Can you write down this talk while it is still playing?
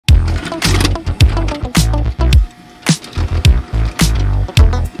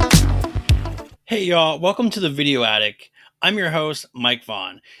Hey y'all, welcome to the Video Attic. I'm your host, Mike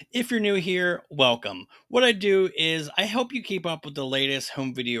Vaughn. If you're new here, welcome. What I do is I help you keep up with the latest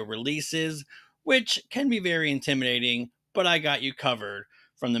home video releases, which can be very intimidating, but I got you covered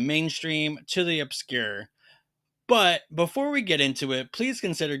from the mainstream to the obscure. But before we get into it, please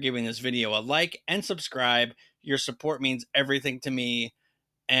consider giving this video a like and subscribe. Your support means everything to me.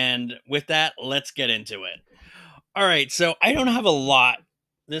 And with that, let's get into it. All right, so I don't have a lot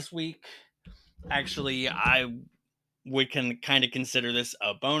this week. Actually, we can kind of consider this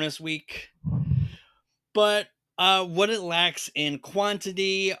a bonus week. But what it lacks in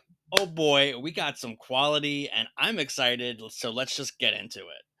quantity, oh boy, we got some quality and I'm excited. So let's just get into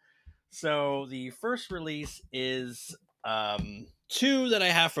it. So the first release is two that I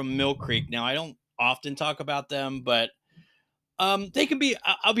have from Mill Creek. Now, I don't often talk about them, but they can be,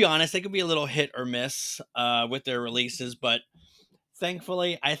 I'll be honest, they can be a little hit or miss with their releases, but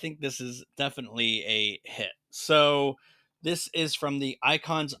thankfully, I think this is definitely a hit. So, this is from the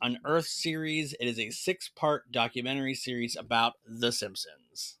Icons Unearthed series. It is a 6-part documentary series about The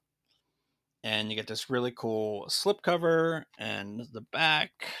Simpsons. And you get this really cool slipcover and the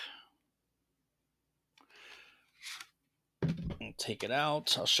back. I'll take it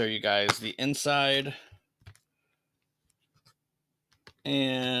out. I'll show you guys the inside.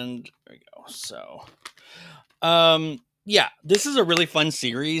 And there we go. So, yeah, this is a really fun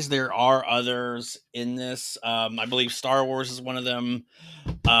series. There are others in this. I believe Star Wars is one of them.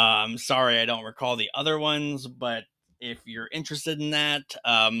 Sorry, I don't recall the other ones, but if you're interested in that,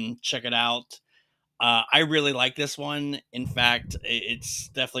 check it out. I really like this one. In fact, it's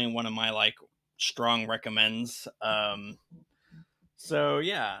definitely one of my like strong recommends. So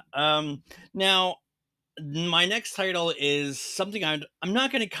yeah. Now my next title is something I'm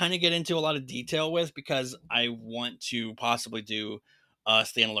not going to kind of get into a lot of detail with because I want to possibly do a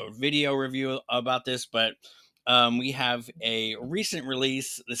standalone video review about this, but we have a recent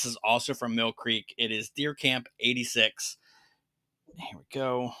release. This is also from Mill Creek. It is Deer Camp 86. Here we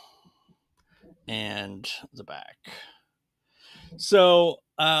go. And the back. So,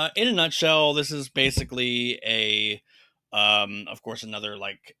 in a nutshell, this is basically of course, another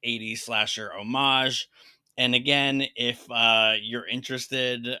like 80s slasher homage. And again, if you're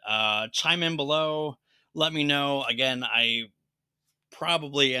interested, chime in below. Let me know. Again, I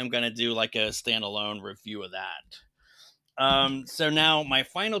probably am going to do like a standalone review of that. So now my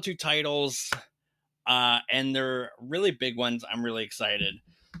final two titles, and they're really big ones. I'm really excited.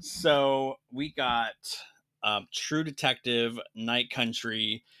 So we got True Detective, Night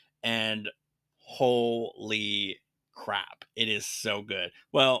Country, and holy crap, it is so good.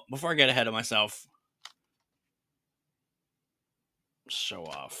 Well, before I get ahead of myself, show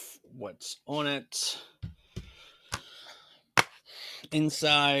off what's on it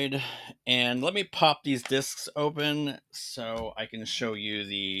inside, and let me pop these discs open so I can show you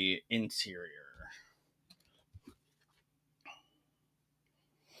the interior.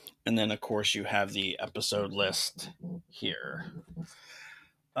 And then, of course, you have the episode list here.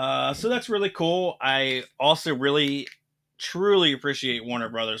 So that's really cool. I also really, truly appreciate Warner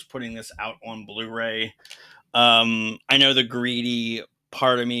Brothers putting this out on Blu-ray. I know the greedy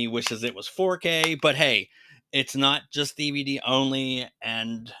part of me wishes it was 4K, but hey, it's not just DVD only,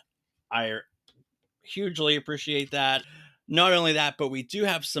 and I hugely appreciate that. Not only that, but we do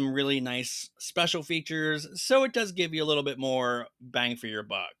have some really nice special features, so it does give you a little bit more bang for your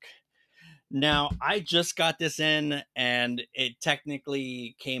buck. Now, I just got this in, and it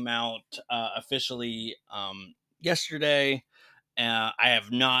technically came out officially yesterday. I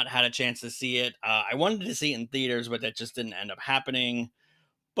have not had a chance to see it. I wanted to see it in theaters, but that just didn't end up happening.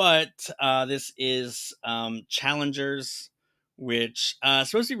 But this is Challengers, which is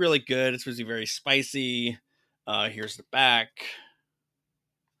supposed to be really good. It's supposed to be very spicy. Here's the back.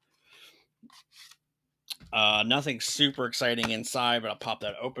 Nothing super exciting inside, but I'll pop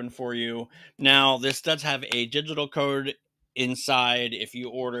that open for you. Now, this does have a digital code inside. If you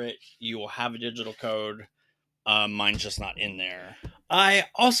order it, you will have a digital code. Mine's just not in there. I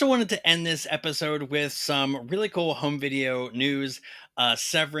also wanted to end this episode with some really cool home video news.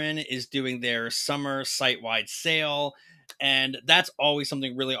 Severin is doing their summer site-wide sale, and that's always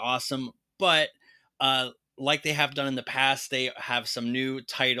something really awesome. But like they have done in the past, they have some new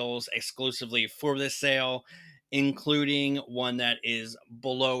titles exclusively for this sale, including one that is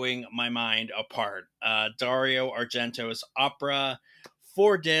blowing my mind apart. Dario Argento's Opera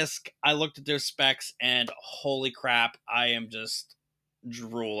 4-disc. I looked at their specs and holy crap, I am just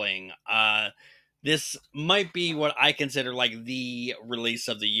drooling. this might be what I consider like the release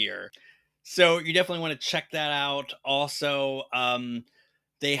of the year. So you definitely want to check that out. Also,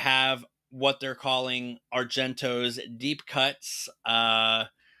 they have what they're calling Argento's Deep Cuts,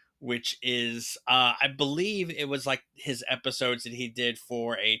 which is, I believe it was like his episodes that he did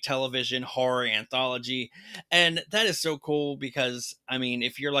for a television horror anthology. And that is so cool because, I mean,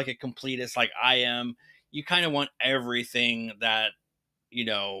 if you're like a completist like I am, you kind of want everything that, you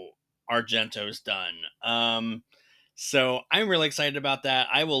know, Argento's done. So I'm really excited about that.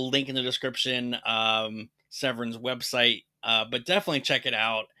 I will link in the description Severin's website, but definitely check it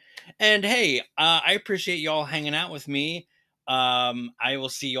out. And hey, I appreciate y'all hanging out with me. I will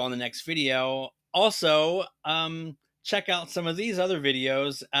see you on the next video. Also, check out some of these other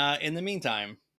videos in the meantime.